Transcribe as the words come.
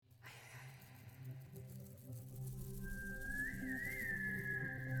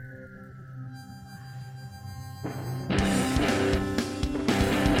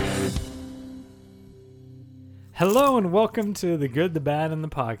Hello and welcome to The Good, the Bad, and the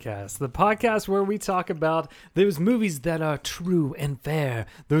podcast where we talk about those movies that are true and fair,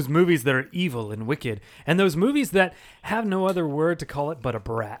 those movies that are evil and wicked, and those movies that have no other word to call it but a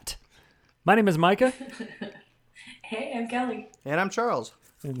brat. My name is Micah. Hey, I'm Kelly. And I'm Charles.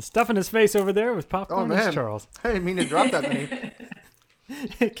 And stuffing his face over there with popcorn is Charles. I didn't mean to drop that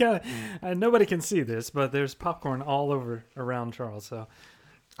many. Kelly, nobody can see this, but there's popcorn all over around Charles. So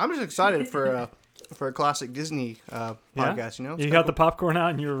I'm just excited for a classic Disney podcast, you know? You got the popcorn out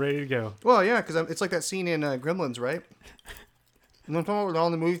and you were ready to go. Well, yeah, because it's like that scene in Gremlins, right? You know what I'm talking about? We're all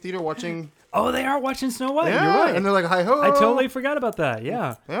in the movie theater watching... Oh, they are watching Snow White. Yeah, You're right. and they're like, hi-ho. I totally forgot about that,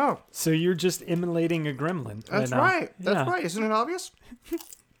 yeah. Yeah. So you're just emulating a gremlin. That's right. That's right. Isn't it obvious?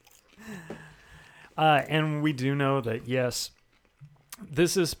 And we do know that, yes,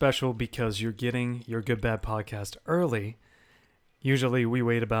 this is special because you're getting your Good Bad podcast early. Usually we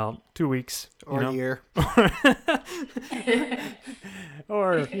wait about 2 weeks. Or a year.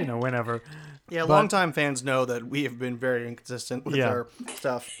 Or, whenever. Yeah, longtime fans know that we have been very inconsistent with our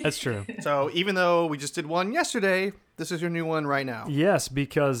stuff. That's true. So even though we just did one yesterday, this is your new one right now. Yes,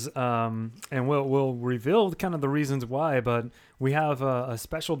 because, and we'll reveal kind of the reasons why, but we have a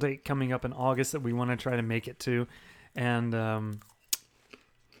special date coming up in August that we want to try to make it to. And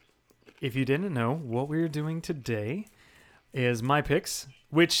if you didn't know, what we're doing today is my picks,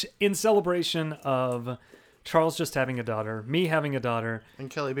 which in celebration of Charles just having a daughter, me having a daughter, and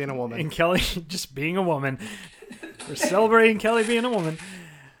Kelly being a woman, and Kelly just being a woman. We're celebrating Kelly being a woman.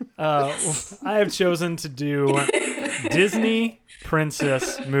 I have chosen to do Disney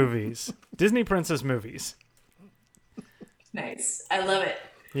princess movies. Disney princess movies. Nice. I love it.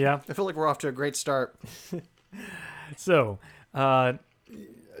 Yeah. I feel like we're off to a great start. So,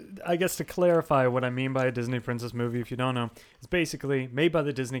 I guess to clarify what I mean by a Disney princess movie, if you don't know, it's basically made by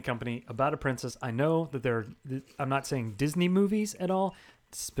the Disney company about a princess. I know that I'm not saying Disney movies at all,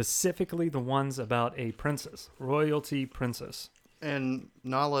 specifically the ones about a princess, royalty princess. And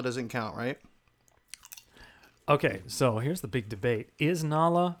Nala doesn't count, right? Okay, so here's the big debate. Is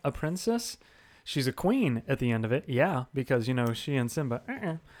Nala a princess? She's a queen at the end of it, yeah, because, she and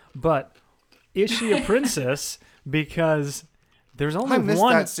Simba, But is she a princess? Because there's only one... I missed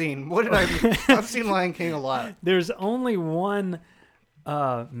that scene. What did I've seen Lion King a lot. There's only one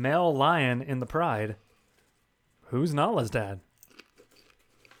male lion in the pride. Who's Nala's dad?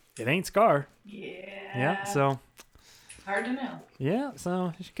 It ain't Scar. Yeah, so... Hard to know. Yeah,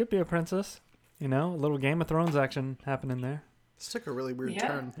 so she could be a princess. A little Game of Thrones action happening there. This took a really weird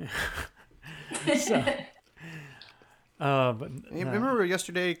turn. So, remember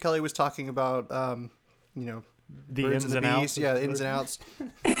yesterday Kelly was talking about, the birds ins and and the outs. bees. Yeah, the ins and outs.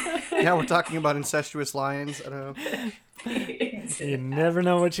 Yeah, we're talking about incestuous lions. I don't know. You never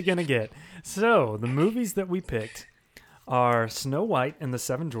know what you're going to get. So, the movies that we picked are Snow White and the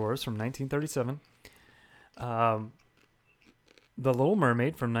Seven Dwarfs from 1937, The Little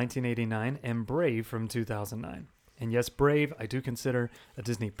Mermaid from 1989, and Brave from 2009. And yes, Brave, I do consider a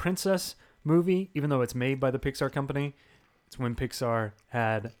Disney princess movie, even though it's made by the Pixar company. It's when Pixar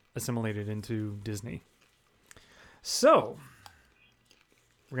had assimilated into Disney. So,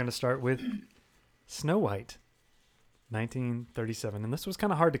 we're going to start with Snow White, 1937. And this was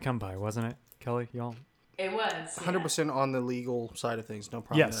kind of hard to come by, wasn't it, Kelly? Y'all? It was. 100% on the legal side of things. No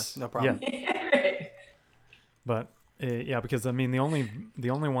problem. Yes. No problem. Yeah. But, because, the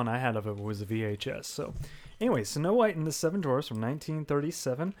only one I had of it was a VHS. So, anyway, Snow White and the Seven Dwarfs from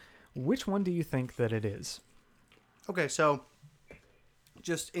 1937. Which one do you think that it is? Okay, so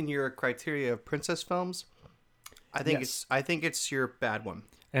just in your criteria of princess films, I think it's your bad one.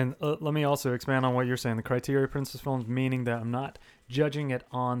 And let me also expand on what you're saying. The criteria of princess films, meaning that I'm not judging it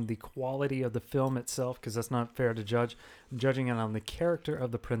on the quality of the film itself, because that's not fair to judge. I'm judging it on the character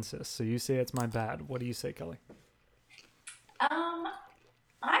of the princess. So you say it's my bad. What do you say, Kelly? I'm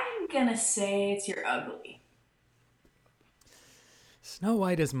gonna say it's your ugly. Snow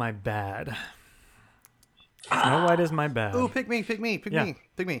White is my bad. Snow White is my bad. Ooh, pick me.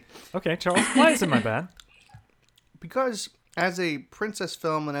 Okay, Charles, why is it my bad? Because as a princess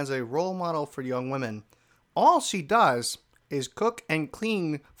film and as a role model for young women, all she does is cook and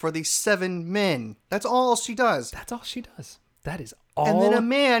clean for the 7 men. That's all she does. That's all she does. That is all. And then a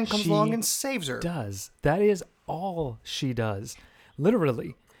man comes along and saves her. That is all she does.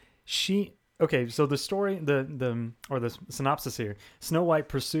 Literally, Okay, so the story, the synopsis here: Snow White,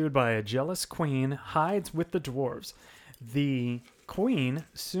 pursued by a jealous queen, hides with the dwarves. The queen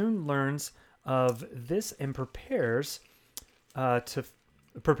soon learns of this and prepares to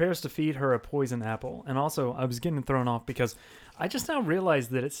prepares to feed her a poison apple. And also, I was getting thrown off because I just now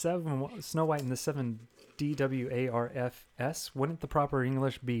realized that it's Snow White and the Seven Dwarfs. Wouldn't the proper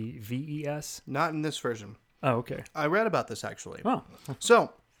English be VES? Not in this version. Oh, okay. I read about this, actually. Oh,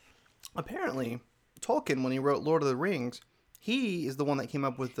 So, apparently, Tolkien, when he wrote Lord of the Rings, he is the one that came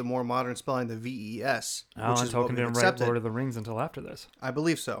up with the more modern spelling, the VES, Alan which is what Tolkien we've didn't write accepted. Lord of the Rings until after this. I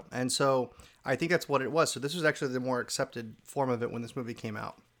believe so. And so, I think that's what it was. So this was actually the more accepted form of it when this movie came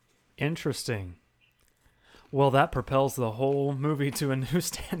out. Interesting. Well, that propels the whole movie to a new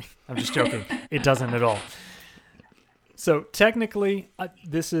standing. I'm just joking. It doesn't at all. So technically,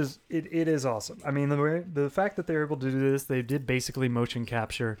 it is awesome. I mean, the fact that they're able to do this, they did basically motion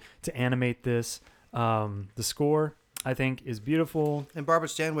capture to animate this. The score, I think, is beautiful. And Barbara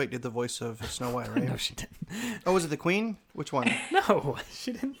Stanwyck did the voice of Snow White, right? No, she didn't. Oh, was it the Queen? Which one? No,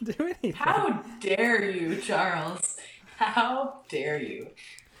 she didn't do anything. How dare you, Charles? How dare you?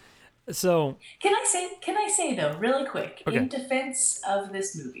 So, Can I say though, really quick, Okay. in defense of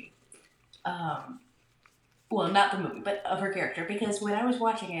this movie, well, not the movie, but of her character, because when I was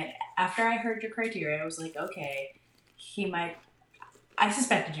watching it, after I heard your criteria, I was like, okay, he might. I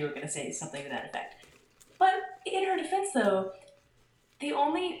suspected you were going to say something to that effect. But in her defense, though,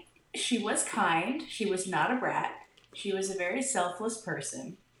 she was kind. She was not a brat. She was a very selfless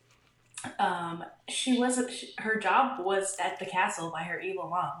person. Her job was at the castle by her evil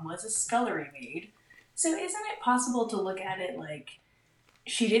mom was a scullery maid. So isn't it possible to look at it like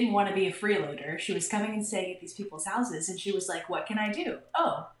she didn't want to be a freeloader? She was coming and staying at these people's houses, and she was like, "What can I do?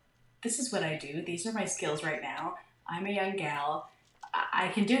 Oh, this is what I do. These are my skills right now. I'm a young gal. I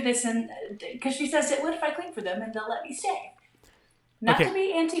can do this." And because she says, "What if I clean for them and they'll let me stay?" Not Okay. to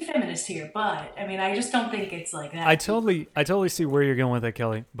be anti-feminist here, but I mean, I just don't think it's like that. I totally see where you're going with that,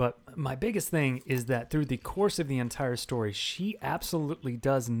 Kelly. But my biggest thing is that through the course of the entire story, she absolutely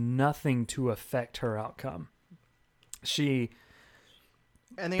does nothing to affect her outcome. She,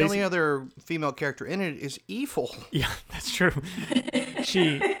 And the only other female character in it is evil. yeah, that's true.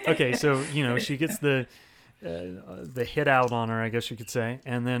 Okay, so she gets the hit out on her, I guess you could say,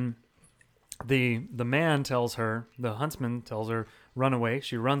 and then the man tells her, the huntsman tells her, run away.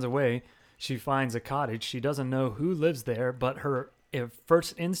 She runs away. She finds a cottage. She doesn't know who lives there, but her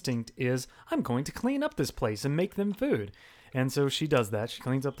first instinct is, I'm going to clean up this place and make them food. And so she does that. She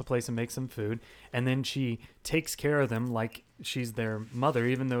cleans up the place and makes them food. And then she takes care of them like she's their mother,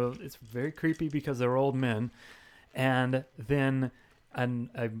 even though it's very creepy because they're old men. And then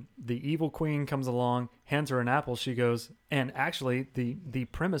the evil queen comes along, hands her an apple. She goes, and actually the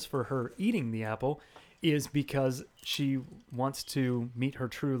premise for her eating the apple is because she wants to meet her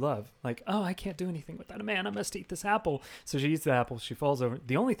true love. Like, oh, I can't do anything without a man. I must eat this apple. So she eats the apple. She falls over.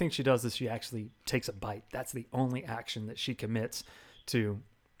 The only thing she does is she actually takes a bite. That's the only action that she commits to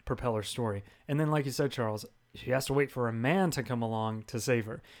propel her story. And then, like you said, Charles, she has to wait for a man to come along to save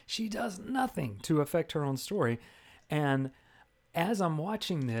her. She does nothing to affect her own story. And as I'm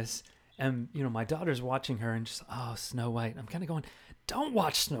watching this, and my daughter's watching her, and just, oh, Snow White, I'm kind of going, don't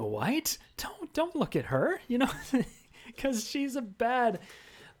watch Snow White. Don't look at her, because she's a bad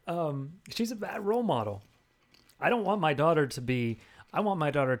role model. I don't want my daughter to be. I want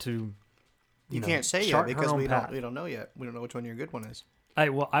my daughter to. You can't say yet chart her because own we path. don't know yet. We don't know which one your good one is. I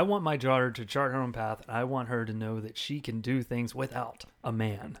want my daughter to chart her own path. I want her to know that she can do things without a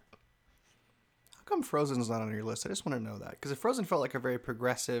man. How come Frozen's not on your list? I just want to know that because Frozen felt like a very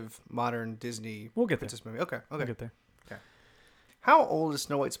progressive, modern Disney We'll get there. princess movie. Okay. We'll get there. How old is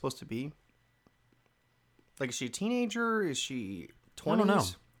Snow White supposed to be? Like, is she a teenager? Is she 20s? I don't know.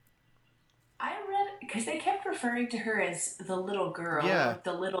 I read because they kept referring to her as the little girl, Yeah.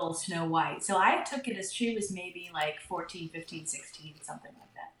 the little Snow White. So I took it as she was maybe like 14, 15, 16, something like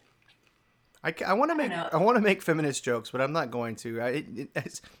that. I want to make know. I want to make feminist jokes, but I'm not going to.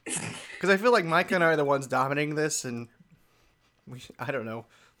 Because I feel like Mike and I are the ones dominating this, and I don't know.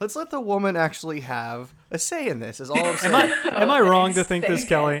 Let's let the woman actually have a say in this. Is all I'm saying. Am I wrong to think this, Thanks,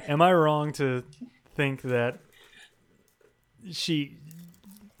 Kelly? guys. Am I wrong to think that she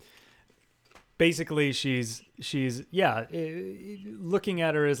basically she's looking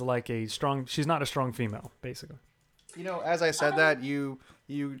at her as like she's not a strong female, basically. As I said that, you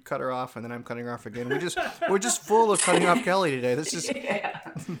cut her off, and then I'm cutting her off again. We're just full of cutting off Kelly today. This is.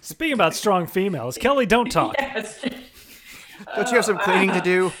 Speaking about strong females, Kelly, don't talk. Yes. Don't you have some cleaning to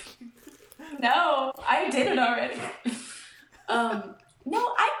do? No, I did it already.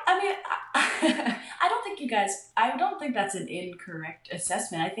 No, I mean, I don't think you guys. I don't think that's an incorrect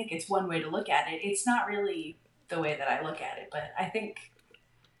assessment. I think it's one way to look at it. It's not really the way that I look at it, but I think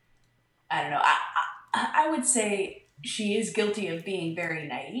I don't know. I would say she is guilty of being very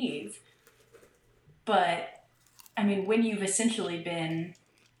naive. But, I mean, when you've essentially been,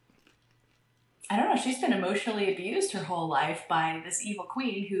 I don't know, she's been emotionally abused her whole life by this evil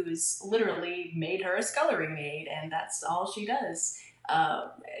queen who's literally made her a scullery maid, and that's all she does.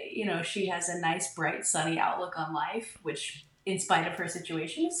 You know, she has a nice, bright, sunny outlook on life, which, in spite of her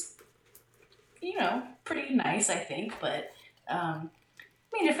situation, is, you know, pretty nice, I think. But, I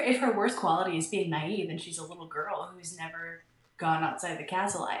mean, if her worst quality is being naive and she's a little girl who's never gone outside the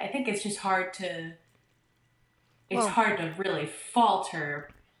castle, I think it's just hard to. It's Well, hard to really fault her.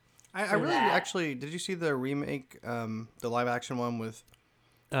 I for really that. actually did. You see the remake, the live action one with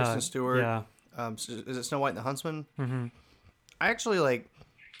Kristen Stewart? Yeah. Is it Snow White and the Huntsman? Mm-hmm. I really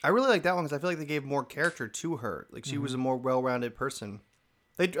like that one because I feel like they gave more character to her. Like she was a more well-rounded person.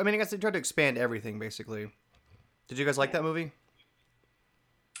 I guess they tried to expand everything basically. Did you guys like that movie?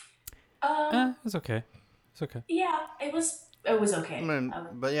 It's okay. It's okay. Yeah, it was okay.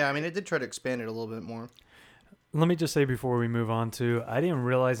 But yeah, I mean, it did try to expand it a little bit more. Let me just say before we move on to, I didn't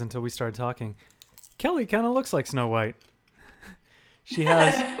realize until we started talking, Kelly kind of looks like Snow White. She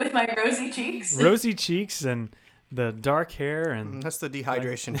has With my rosy cheeks. rosy cheeks and the dark hair and That's the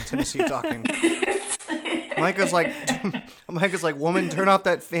dehydration in Tennessee talking. Micah's like, woman, turn off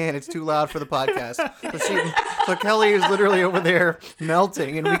that fan. It's too loud for the podcast. So Kelly is literally over there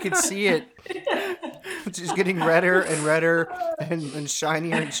melting, and we can see it. She's getting redder and redder and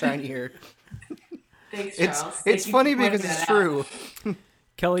shinier and shinier. Thanks, Charles. It's funny because it's true.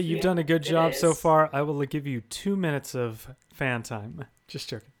 Kelly, you've done a good job so is. far. I will give you 2 minutes of fan time. Just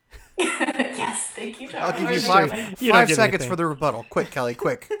joking. Yes, thank you, Charles. I'll give you Sure. five You don't get seconds anything. for the rebuttal. Quick, Kelly,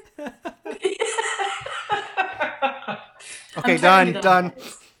 quick. Okay, I'm trying to get done. on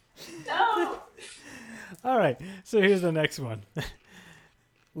this. No. All right, so here's the next one.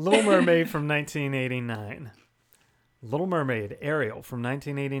 Little Mermaid from 1989. Little Mermaid, Ariel from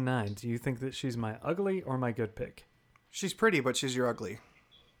 1989. Do you think that she's my ugly or my good pick? She's pretty, but she's your ugly.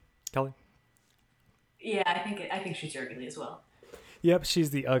 Kelly? Yeah, I think she's ugly as well. Yep, she's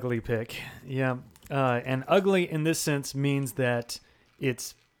the ugly pick. Yeah, and ugly in this sense means that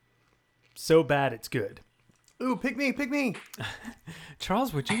it's so bad it's good. Ooh, pick me.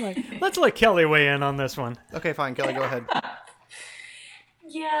 Charles, would you like... Let's let Kelly weigh in on this one. Okay, fine, Kelly, go ahead.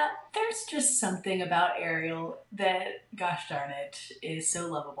 Yeah, there's just something about Ariel that, gosh darn it, is so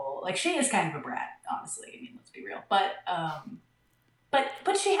lovable. Like, she is kind of a brat, honestly. I mean, let's be real. But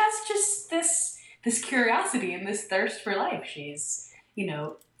she has just this curiosity and this thirst for life. She's, you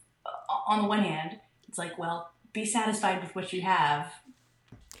know, on the one hand, it's like, well, be satisfied with what you have.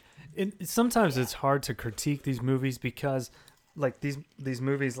 Sometimes it's hard to critique these movies because, like, these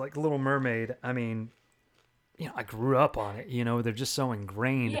movies like Little Mermaid, I mean, you know, I grew up on it, you know, they're just so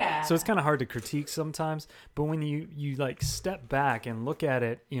ingrained. Yeah. So it's kind of hard to critique sometimes. But when you like step back and look at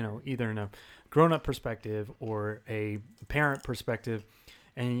it, you know, either in a grown-up perspective or a parent perspective,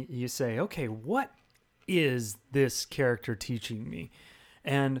 and you say, okay, what is this character teaching me?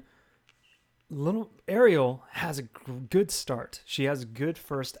 And little Ariel has a good start. She has a good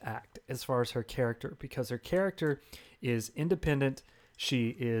first act as far as her character, because her character is independent.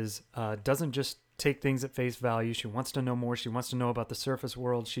 She is doesn't just take things at face value. She wants to know more. She wants to know about the surface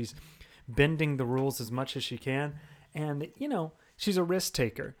world. She's bending the rules as much as she can. And, you know, she's a risk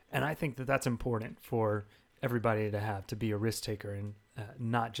taker. And I think that that's important for everybody to be a risk taker and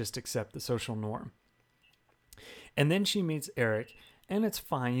not just accept the social norm. And then she meets Eric, and it's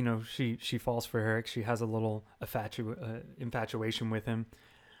fine. You know, she falls for Eric. She has a little infatuation with him.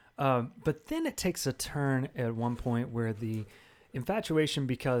 But then it takes a turn at one point where the infatuation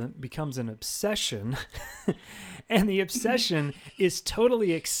becomes an obsession, and the obsession is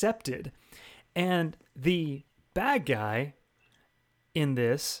totally accepted. And the bad guy in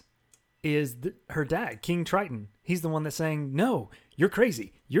this is her dad, King Triton. He's the one that's saying, no, you're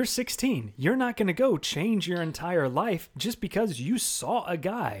crazy. You're 16. You're not going to go change your entire life just because you saw a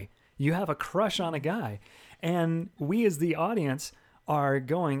guy. You have a crush on a guy. And we as the audience are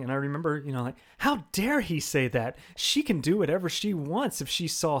going, and I remember, you know, like, how dare he say that? She can do whatever she wants if she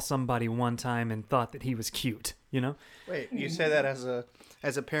saw somebody one time and thought that he was cute, you know? Wait, you say that as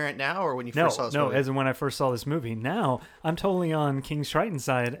a parent now, or when you No, first saw this movie? as in when I first saw this movie. Now, I'm totally on King Triton's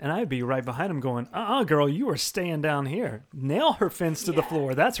side, and I'd be right behind him going, girl, you are staying down here. Nail her fence to the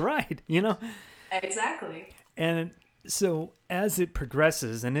floor. That's right, you know? Exactly. And so as it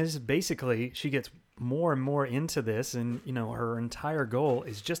progresses, and is basically, she gets more and more into this, and, you know, her entire goal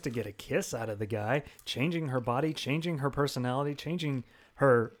is just to get a kiss out of the guy, changing her body, changing her personality, changing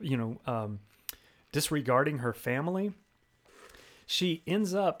her, you know, disregarding her family. She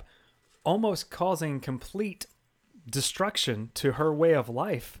ends up almost causing complete destruction to her way of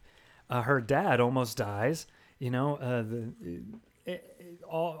life. Her dad almost dies.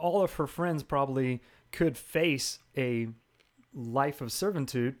 All of her friends probably could face a life of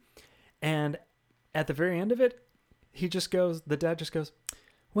servitude, and at the very end of it, the dad just goes,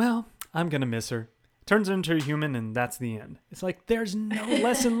 well, I'm gonna miss her. Turns her into a human, and that's the end. It's like there's no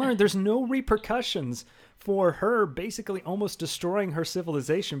lesson learned. There's no repercussions for her basically almost destroying her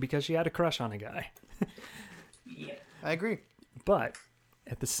civilization because she had a crush on a guy. Yep. I agree. But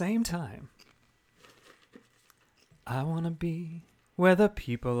at the same time, I want to be where the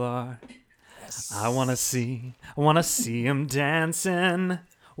people are. Yes. I want to see them dancing,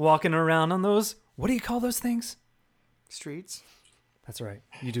 walking around on those, what do you call those things? Streets. That's right.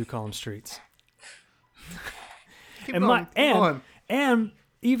 You do call them streets. Keep going. And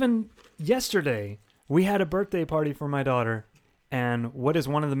even yesterday, we had a birthday party for my daughter. And what is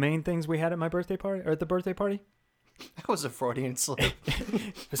one of the main things we had at my birthday party, or at the birthday party? That was a Freudian slip.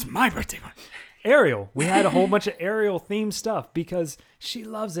 It was my birthday party. Ariel. We had a whole bunch of Ariel themed stuff because she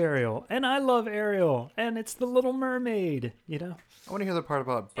loves Ariel and I love Ariel, and it's the Little Mermaid, I want to hear the part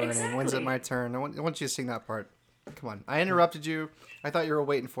about burning. Exactly. When's it my turn? I want you to sing that part. Come on. I interrupted you. I thought you were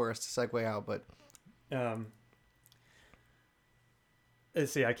waiting for us to segue out, but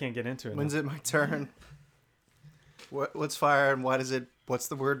let's see, I can't get into it. When's it my turn? What's fire and what's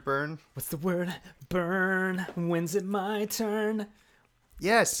the word burn? What's the word burn? When's it my turn?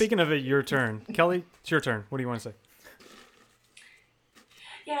 Yes. Speaking of it, your turn. Kelly, it's your turn. What do you want to say?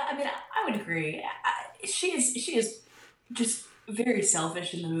 Yeah, I mean, I would agree. She is just very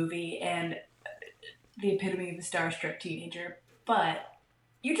selfish in the movie and the epitome of the starstruck teenager, but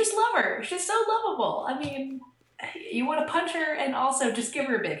you just love her. She's so lovable. I mean, you want to punch her and also just give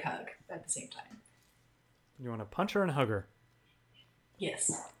her a big hug at the same time. You want to punch her and hug her.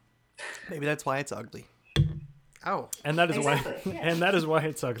 Yes. Maybe that's why it's ugly. Ow. And that is Exactly, why yeah. and that is why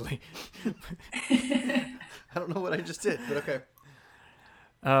it's ugly. I don't know what I just did, but okay.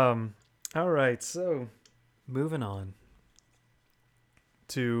 All right, so moving on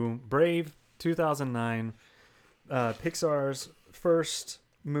to Brave 2009, Pixar's first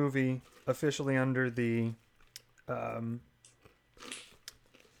movie officially under the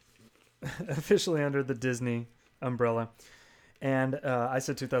Disney umbrella. And I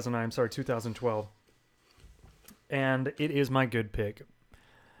said 2009, I'm sorry, 2012. And it is my good pick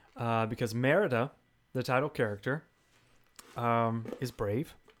because Merida, the title character, is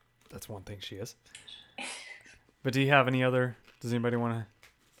brave. That's one thing she is. But does anybody want to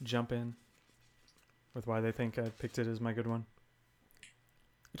jump in with why they think I picked it as my good one?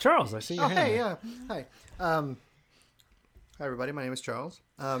 Charles, I see your hand. Hey, yeah. Hi. Hi, everybody. My name is Charles.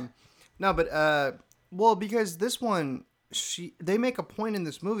 Because this one, they make a point in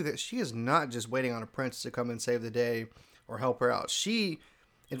this movie that she is not just waiting on a prince to come and save the day or help her out. In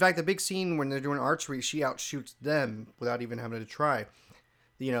fact, the big scene when they're doing archery, she outshoots them without even having to try.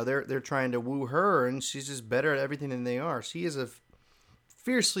 They're trying to woo her, and she's just better at everything than they are. She is a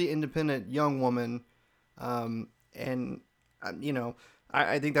fiercely independent young woman, I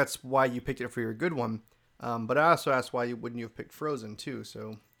think that's why you picked it for your good one. But I also asked why wouldn't you have picked Frozen too?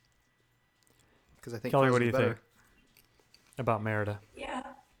 So, because I think Kelly, Frozen's what do you better. think about Merida? Yeah.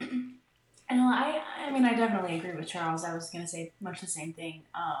 I mean, I definitely agree with Charles. I was going to say much the same thing.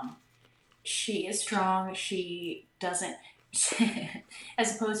 She is strong. She doesn't,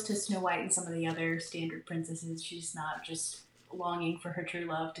 as opposed to Snow White and some of the other standard princesses, she's not just longing for her true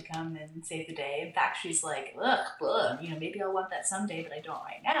love to come and save the day. In fact, she's like, ugh, maybe I'll want that someday, but I don't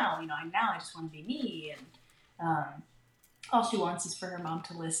right now. I just want to be me. And all she wants is for her mom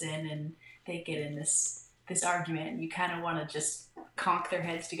to listen, and they get in this argument, and you kind of want to just conk their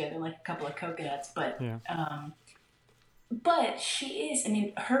heads together like a couple of coconuts. But Yeah. but she is. I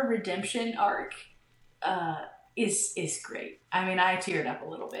mean, her redemption arc is great. I mean, I teared up a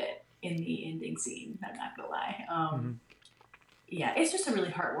little bit in the ending scene. I'm not gonna lie. Yeah, it's just a really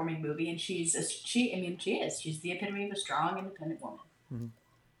heartwarming movie, and she is. She's the epitome of a strong, independent woman.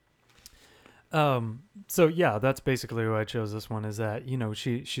 So yeah, that's basically why I chose this one. Is that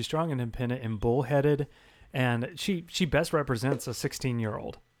she's strong and independent and bullheaded, and she best represents a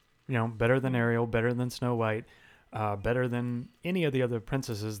 16-year-old. Better than Ariel, better than Snow White, better than any of the other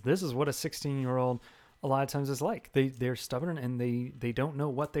princesses. This is what a 16-year-old a lot of times is like. They're stubborn and they don't know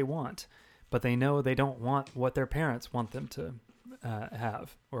what they want, but they know they don't want what their parents want them to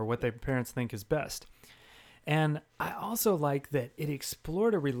have, or what their parents think is best. And I also like that it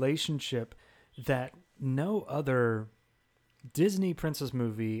explored a relationship that no other Disney princess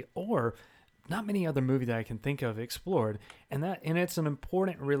movie, or not many other movie that I can think of, explored. And it's an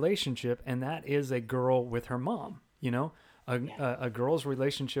important relationship, and that is a girl with her mom. you know, a girl's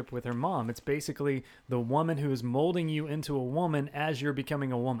relationship with her mom. It's basically the woman who is molding you into a woman as you're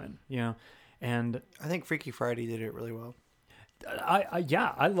becoming a woman, you know. And I think Freaky Friday did it really well.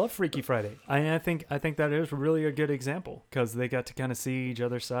 I love Freaky Friday. I think that is really a good example because they got to kind of see each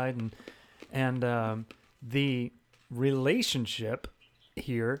other's side, and the relationship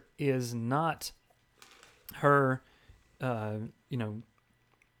here is not her, you know,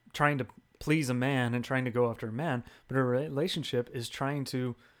 trying to please a man and trying to go after a man, but her relationship is trying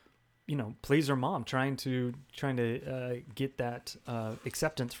to, you know, please her mom, trying to get that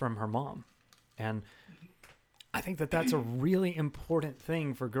acceptance from her mom, and I think that that's a really important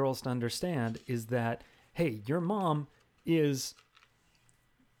thing for girls to understand is that, hey, your mom is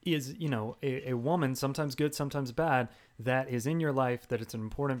you know, a woman, sometimes good, sometimes bad, that is in your life, that it's an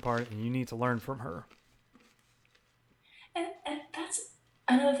important part, and you need to learn from her. And that's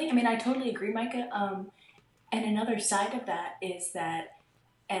another thing. I mean, I totally agree, Micah. And another side of that is that,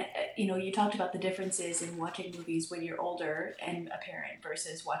 and you know, you talked about the differences in watching movies when you're older and a parent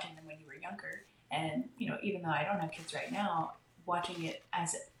versus watching them when you were younger. And you know, even though I don't have kids right now, watching it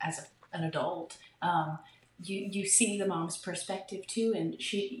as an adult, you see the mom's perspective too, and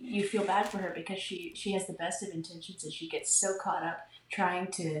you feel bad for her because she has the best of intentions, and she gets so caught up trying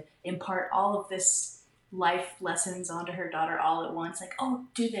to impart all of this life lessons onto her daughter all at once, like, oh,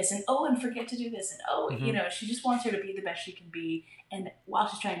 do this, and forget to do this, and you know, she just wants her to be the best she can be, and while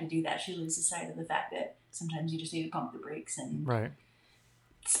she's trying to do that, she loses sight of the fact that sometimes you just need to pump the brakes and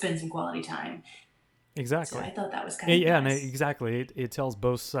spend some quality time. Exactly. So I thought that was kind of nice. And exactly. It tells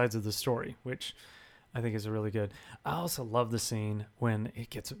both sides of the story, which I think is really good. I also love the scene when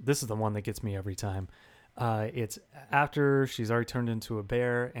this is the one that gets me every time. It's after she's already turned into a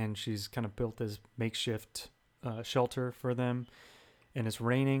bear and she's kind of built this makeshift shelter for them, and it's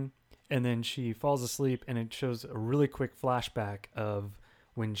raining, and then she falls asleep, and it shows a really quick flashback of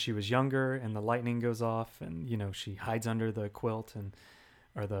when she was younger and the lightning goes off, and you know, she hides under the quilt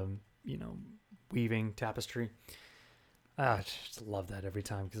or the, you know, weaving tapestry. I just love that every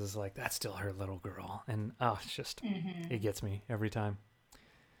time because it's like that's still her little girl, and it's just it gets me every time.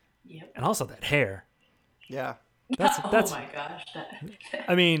 Yep. And also that hair. Yeah. That's oh my gosh.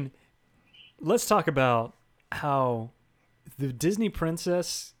 I mean, let's talk about how the Disney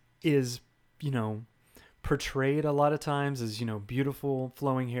princess is, you know, portrayed a lot of times as, you know, beautiful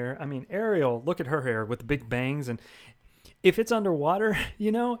flowing hair. I mean, Ariel, look at her hair with the big bangs, and if it's underwater,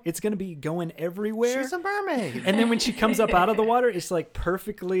 you know, it's going to be going everywhere. She's a mermaid. And then when she comes up out of the water, it's like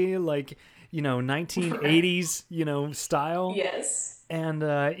perfectly like, you know, 1980s, you know, style. Yes. And,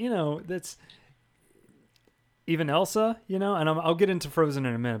 you know, that's even Elsa, you know, and I'll get into Frozen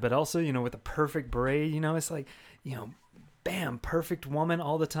in a minute, but Elsa, you know, with the perfect braid, you know, it's like, you know, bam, perfect woman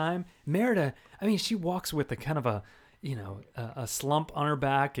all the time. Merida, I mean, she walks with a kind of a, you know, a slump on her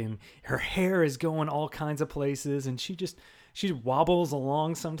back, and her hair is going all kinds of places, and she wobbles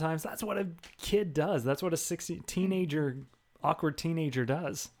along sometimes. That's what a kid does. That's what a awkward teenager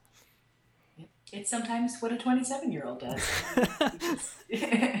does. It's sometimes what a 27-year-old does.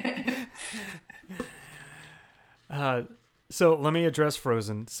 So let me address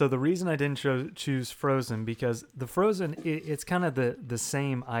Frozen. So the reason I didn't choose Frozen, because the Frozen, it's kind of the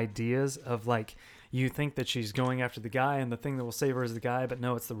same ideas of like, you think that she's going after the guy and the thing that will save her is the guy, but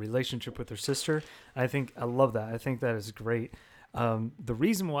no, it's the relationship with her sister. I love that. I think that is great. The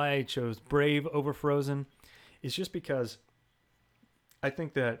reason why I chose Brave over Frozen is just because I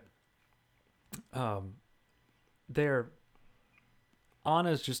think that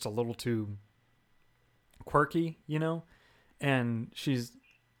Anna's just a little too quirky, you know, and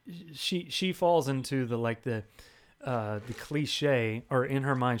she falls into the cliche, or in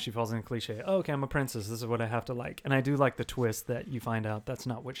her mind she falls into cliche. Oh, okay, I'm a princess, this is what I have to like. And I do like the twist that you find out that's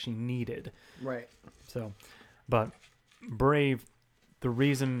not what she needed. Right. So, but Brave, the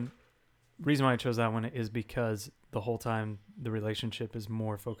reason why I chose that one is because the whole time the relationship is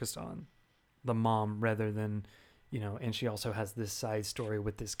more focused on the mom rather than, you know, and she also has this side story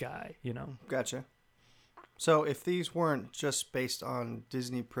with this guy, you know. Gotcha. So if these weren't just based on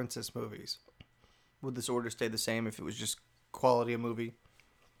Disney princess movies, would this order stay the same if it was just quality of movie?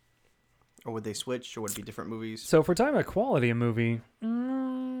 Or would they switch, or would it be different movies? So if we're talking about quality of movie,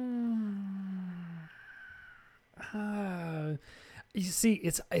 you see,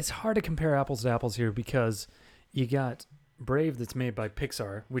 it's hard to compare apples to apples here because you got Brave that's made by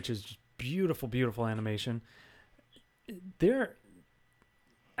Pixar, which is beautiful, beautiful animation. They're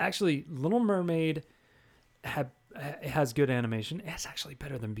actually, Little Mermaid has good animation. It's actually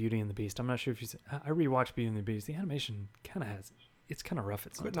better than Beauty and the Beast. I'm not sure if I rewatched Beauty and the Beast. The animation kind of it's kind of rough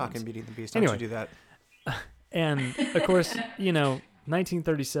at sometimes. Quit knocking Beauty and the Beast. Anyway, Don't you do that? And of course,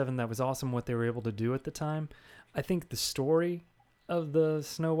 1937, that was awesome what they were able to do at the time. I think the story of the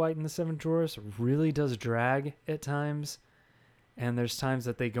Snow White and the Seven Dwarfs really does drag at times. And there's times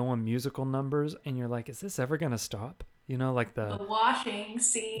that they go on musical numbers and you're like, is this ever going to stop? Like The the washing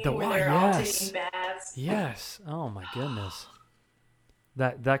scene The where wa- they're all yes. taking baths. yes. Oh my goodness.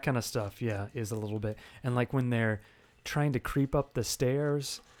 That kind of stuff, yeah, is a little bit. And like when they're trying to creep up the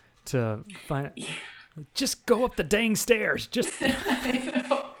stairs to find just go up the dang stairs. Just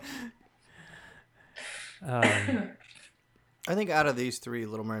I think out of these three,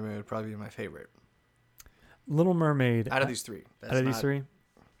 Little Mermaid would probably be my favorite. Little Mermaid. Out of these three. Out of these three,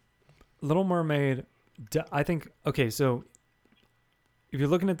 Little Mermaid. I think okay. So if you're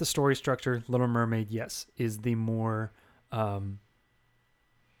looking at the story structure, Little Mermaid, yes, is the more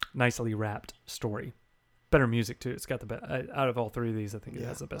nicely wrapped story. Better music too. It's got the best out of all three of these. I think it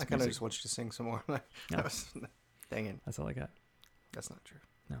has the best I kind of music. just want you to sing some more. Dang it. That's all I got. That's not true.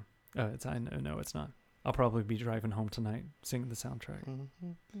 It's I know no, it's not. I'll probably be driving home tonight singing the soundtrack.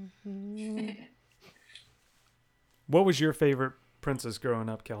 What was your favorite princess growing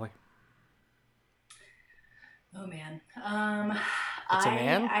up, Kelly? Oh man. It's a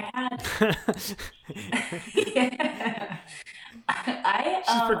man? I had. Yeah.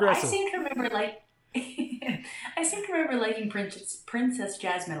 She's progressive. I seem to remember liking Princess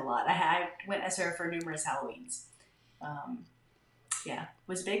Jasmine a lot. I went as her for numerous Halloweens. Yeah,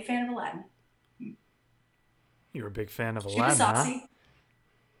 was a big fan of Aladdin. You were a big fan of She was Aladdin, huh? saucy.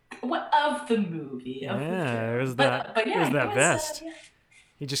 What of the movie? Of the Yeah, show. it was But that. yeah, It was that vest. yeah.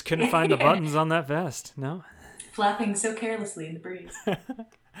 He just couldn't find the buttons on that vest. No. Flapping so carelessly in the breeze.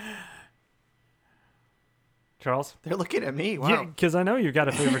 Charles? They're looking at me. Wow. Yeah, because I know you got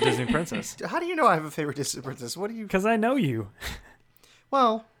a favorite Disney princess. How do you know I have a favorite Disney princess? What do you? Because I know you.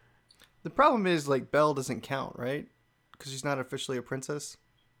 Well, the problem is like Belle doesn't count, right? Because she's not officially a princess.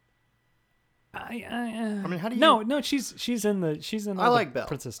 I mean, how do you? No, she's in the I all like the Belle.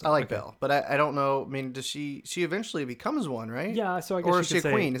 princess stuff. I like Okay. Belle, but I don't know. I mean, does she eventually becomes one, right? Yeah, so I guess Or you is she could a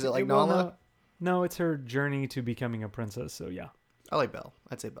say, queen? Is it like well, Nala? No, it's her journey to becoming a princess. So yeah, I like Belle.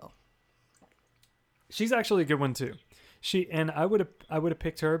 I'd say Belle. she's actually a good one too. I would have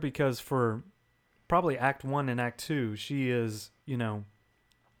picked her because for probably Act 1 and Act 2, she is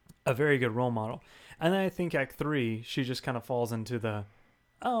a very good role model. And then I think Act 3, she just kind of falls into the,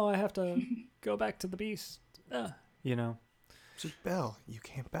 I have to go back to the beast. Just Belle, you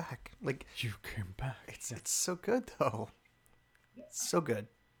came back. Like You came back. it's so good though. It's so good.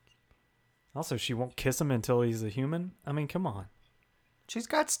 Also, she won't kiss him until he's a human. I mean, come on. She's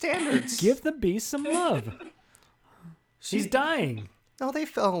got standards. Give the beast some love. She's dying. No, they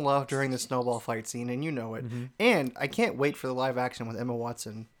fell in love during the snowball fight scene, and you know it. Mm-hmm. And I can't wait for the live action with Emma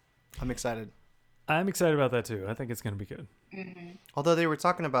Watson. I'm excited. I'm excited about that too. I think it's going to be good. Although they were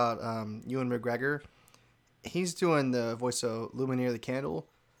talking about Ewan McGregor, he's doing the voice of Lumiere the Candle,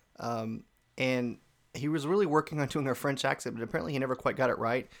 and he was really working on doing a French accent, but apparently he never quite got it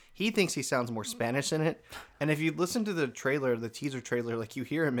right. He thinks he sounds more Spanish in it, and if you listen to the trailer, the teaser trailer, like you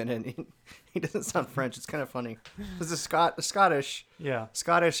hear him in it, he doesn't sound French. It's kind of funny. It's a Scottish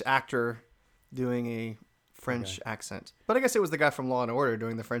actor doing a French accent, but I guess it was the guy from Law and Order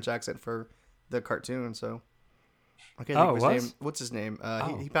doing the French accent for the cartoon. So I can't think of his name. What's his name?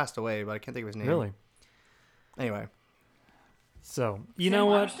 He passed away, but I can't think of his name. Really? Anyway. So, you know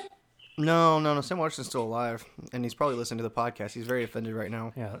what? No. Sam Waterston's still alive, and he's probably listening to the podcast. He's very offended right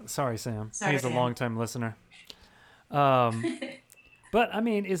now. Yeah, sorry, Sam. Sorry, He's a Sam. long-time listener. But, I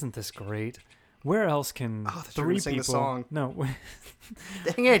mean, isn't this great? Where else can Oh, I thought you were three gonna sing people... the song. No.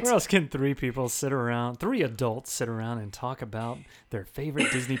 Dang it! Where else can three adults sit around and talk about their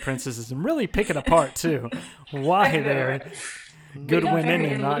favorite Disney princesses and really pick it apart, too? Why they're good got women very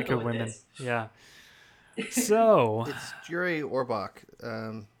and not analytical good with women. this. Yeah. So... It's Jure Orbach.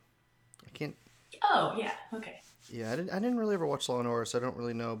 I can't. Oh yeah. Okay. Yeah, I didn't really ever watch Law and Order, so I don't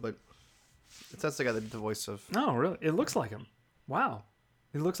really know. But that's the guy that did the voice of. Oh, really? It looks like him. Wow.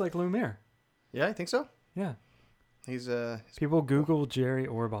 He looks like Lumiere. Yeah, I think so. Yeah. He's People Google Jerry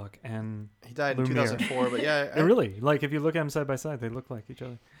Orbach and he died Lumiere. in 2004. But yeah, really, like if you look at them side by side, they look like each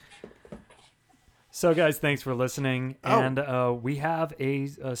other. So, guys, thanks for listening. Oh. And we have a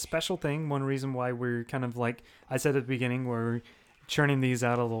special thing. One reason why we're kind of like I said at the beginning, we're churning these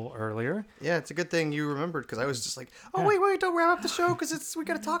out a little earlier. yeah, it's a good thing you remembered because I was just like, oh Yeah. wait, don't wrap up the show because we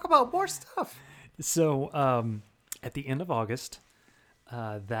got to talk about more stuff. So, at the end of August,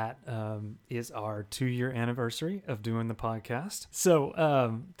 that is our 2-year anniversary of doing the podcast.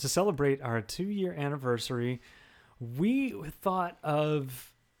 So, to celebrate our 2-year anniversary, we thought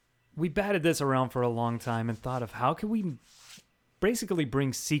of we batted this around for a long time and thought of how can we basically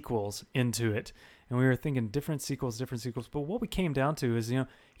bring sequels into it. And we were thinking different sequels. But what we came down to is,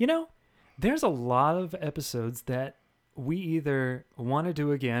 there's a lot of episodes that we either want to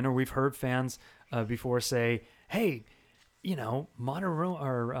do again, or we've heard fans before say, hey,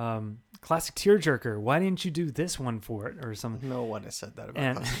 Classic Tearjerker, why didn't you do this one for it or something? No one has said that about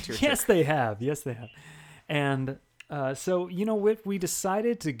And Classic Tearjerker. yes, they have. And so, we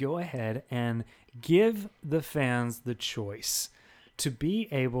decided to go ahead and give the fans the choice to be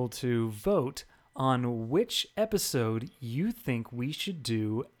able to vote on which episode you think we should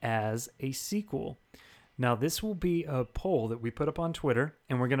do as a sequel. Now, this will be a poll that we put up on Twitter,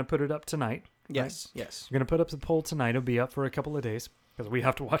 and we're going to put it up tonight. Yes, yes. We're going to put up the poll tonight. It'll be up for a couple of days because we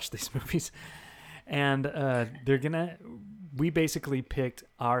have to watch these movies. And we basically picked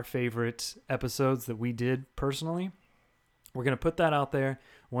our favorite episodes that we did personally. We're going to put that out there.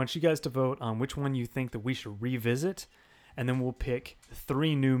 I want you guys to vote on which one you think that we should revisit. And then we'll pick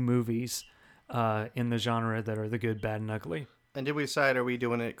 3 new movies in the genre that are the good, bad, and ugly. And did we decide, are we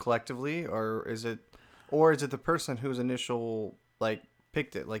doing it collectively, or is it the person whose initial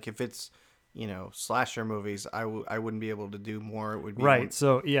picked it? Like if it's slasher movies, I wouldn't be able to do more. It would be right.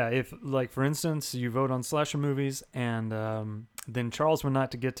 So yeah, if for instance you vote on slasher movies, and then Charles will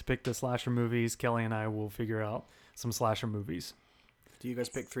not to get to pick the slasher movies, Kelly and I will figure out some slasher movies. Do you guys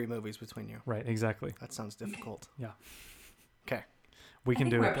pick 3 movies between you? Right. Exactly. That sounds difficult. Yeah. Okay. We can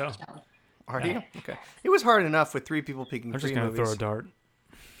do it though. Are you? Okay. It was hard enough with 3 people picking I'm 3 just gonna movies. throw a dart.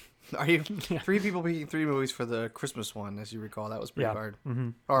 Are you? 3 people picking 3 movies for the Christmas one, as you recall. That was pretty hard. Mm-hmm.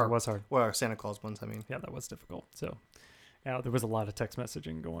 Or It was hard. Well, Santa Claus ones, I mean. Yeah, that was difficult. So, yeah, there was a lot of text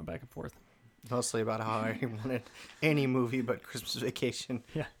messaging going back and forth. Mostly about how I wanted any movie but Christmas Vacation.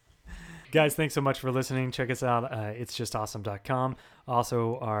 Yeah. Guys, thanks so much for listening. Check us out. Itsjustawesome.com.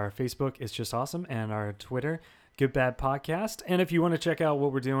 Also, our Facebook, It's Just Awesome, and our Twitter, Good Bad Podcast. And if you want to check out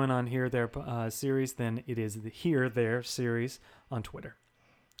what we're doing on Here There series, then it is the Here There series on Twitter.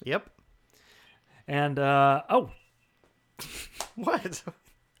 Yep. And, What?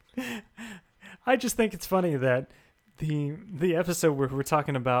 I just think it's funny that the episode where we're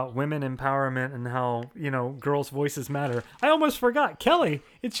talking about women empowerment and how, girls' voices matter. I almost forgot. Kelly,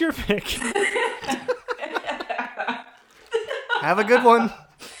 it's your pick. Have a good one.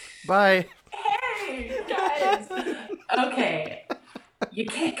 Bye. Hey, guys. Okay. You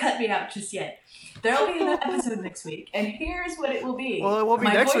can't cut me out just yet. There'll be an episode next week, and here's what it will be. Well, it won't be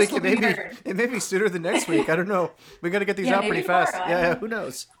My next voice week. will be heard. It may be sooner than next week. I don't know. We got to get these out maybe pretty fast. tomorrow, Yeah, who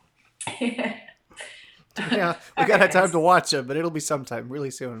knows? Yeah. Yeah, we got to have time to watch them, but it'll be sometime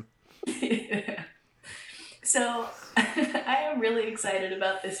really soon. So, I am really excited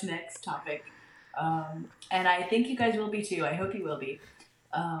about this next topic, and I think you guys will be too. I hope you will be.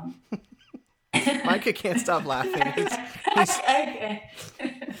 Micah can't stop laughing. Okay.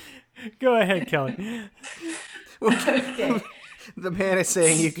 Go ahead, Kelly. Okay. The man is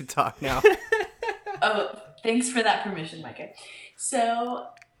saying you can talk now. Oh, thanks for that permission, Micah. So,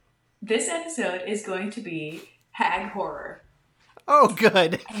 this episode is going to be hag horror. Oh,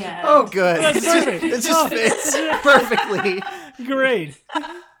 good. Yeah. Oh, good. That's perfect. It just fits perfectly. Great.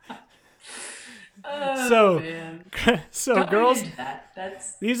 Oh, So- man. So, Don't girls, read into that.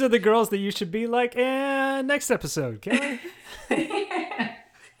 That's these are the girls that you should be like, next episode, Kelly.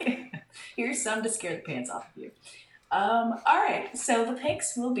 Here's some to scare the pants off of you. All right, so the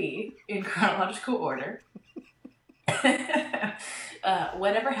picks will be in chronological order.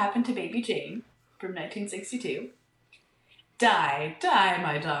 Whatever Happened to Baby Jane from 1962. Die,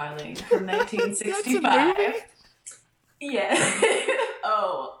 my darling from 1965. That's a movie? Yeah.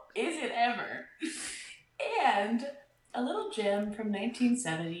 Oh, is it ever? And a little gem from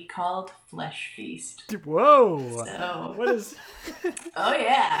 1970 called Flesh Feast. Whoa. So, What is... oh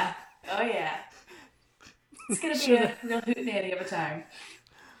yeah. It's gonna be a real hootenanny of a time.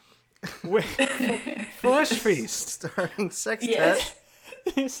 Wait, Flesh Feast. Starring Sextet.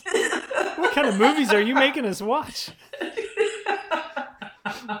 Yes. What kind of movies are you making us watch?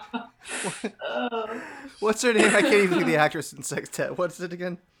 Oh, What's her name? I can't even think of the actress in Sextet. What's it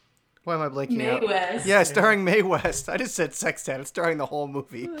again? Why am I blanking Mae out? West. Yeah, starring Mae West. I just said Sextet. It's starring the whole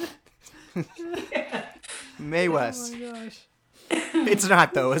movie. Mae West. Oh my gosh. It's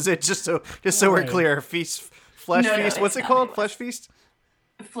not though, is it? Just so we're Alright. clear. Flesh No, Feast. it's What's it not called? Mae Flesh Feast.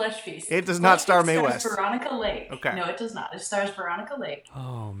 Flesh Feast. It does not Flesh star Feast Mae stars West. Veronica Lake. Okay. No, it does not. It stars Veronica Lake.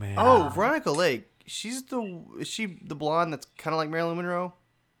 Oh, man. Oh, Veronica Lake. Is she the blonde that's kind of like Marilyn Monroe?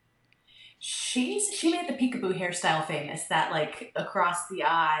 She made the peekaboo hairstyle famous. That like across the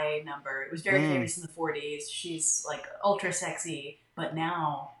eye number. It was very famous in the 40s. She's like ultra sexy, but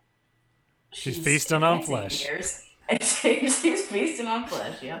now She's feasting on advancing flesh. years. And she's feasting on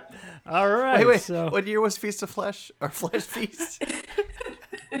flesh. Yep. All right. Wait. So What year was Feast of Flesh or Flesh Feast?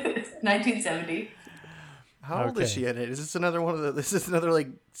 1970. How old is Okay. she in it? Is this another one of the? This is another like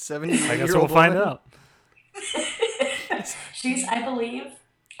 70 I guess year we'll old find woman? out. She's, I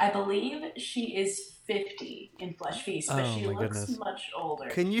believe she is 50 in Flesh Feast, but Oh, she my looks goodness. much older.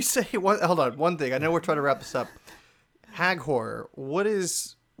 Can you say one? Hold on, one thing. I know we're trying to wrap this up. Hag horror. What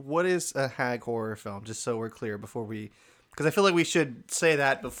is a hag horror film? Just so we're clear before we, because I feel like we should say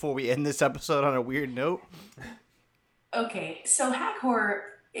that before we end this episode on a weird note. Okay, so hack horror,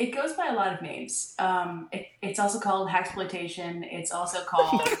 it goes by a lot of names. It's also called hacksploitation. It's also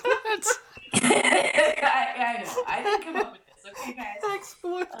called. I know. I didn't come up with this. Okay, guys.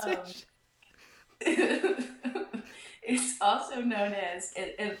 Exploitation. It's also known as,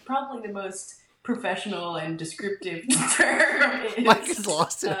 probably the most professional and descriptive term is... Mike is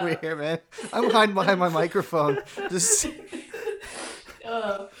lost it over here, man. I'm hiding behind my microphone. Just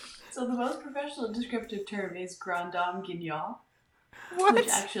So the most professional and descriptive term is Grand Dame Guignol, what? which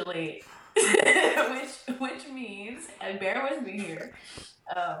actually... which means, and bear with me here...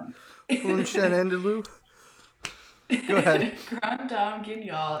 Moonshine Andalou. Go ahead. Grand Dame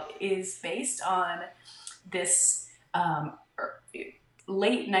Guignol is based on this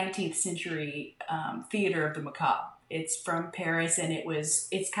late 19th century theater of the macabre. It's from Paris, and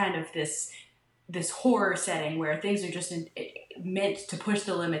it's kind of this horror setting where things are just meant to push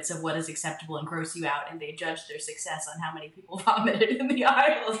the limits of what is acceptable and gross you out, and they judge their success on how many people vomited in the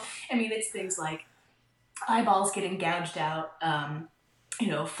aisles. I mean, it's things like eyeballs getting gouged out,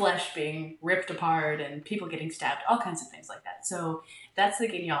 flesh being ripped apart, and people getting stabbed, all kinds of things like that. So that's the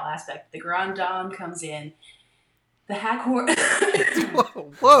Guignol aspect. The Grand Dame comes in. The hack horror...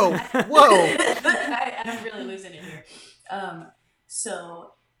 Whoa. I'm really losing it here.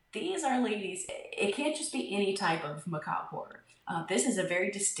 So these are ladies. It can't just be any type of macabre horror. This is a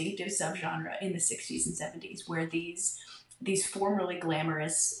very distinctive subgenre in the 60s and 70s where these formerly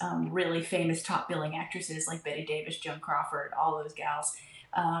glamorous, really famous top billing actresses like Bette Davis, Joan Crawford, all those gals,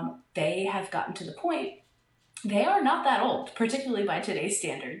 they have gotten to the point, they are not that old, particularly by today's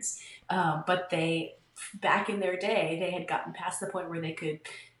standards, but back in their day, they had gotten past the point where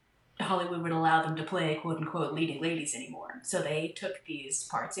Hollywood would allow them to play quote unquote leading ladies anymore. So they took these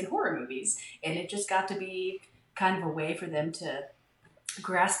parts in horror movies, and it just got to be kind of a way for them to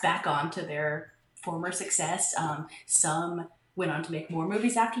grasp back onto their former success. Some went on to make more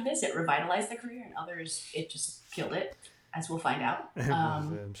movies after this. It revitalized their career, and others, it just killed it, as we'll find out.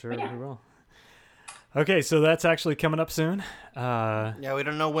 I'm sure yeah. we will. Okay, so that's actually coming up soon. Yeah, we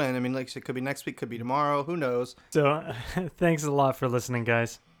don't know when. I mean, like, it could be next week, could be tomorrow. Who knows? So thanks a lot for listening,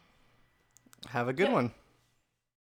 guys. Have a good one.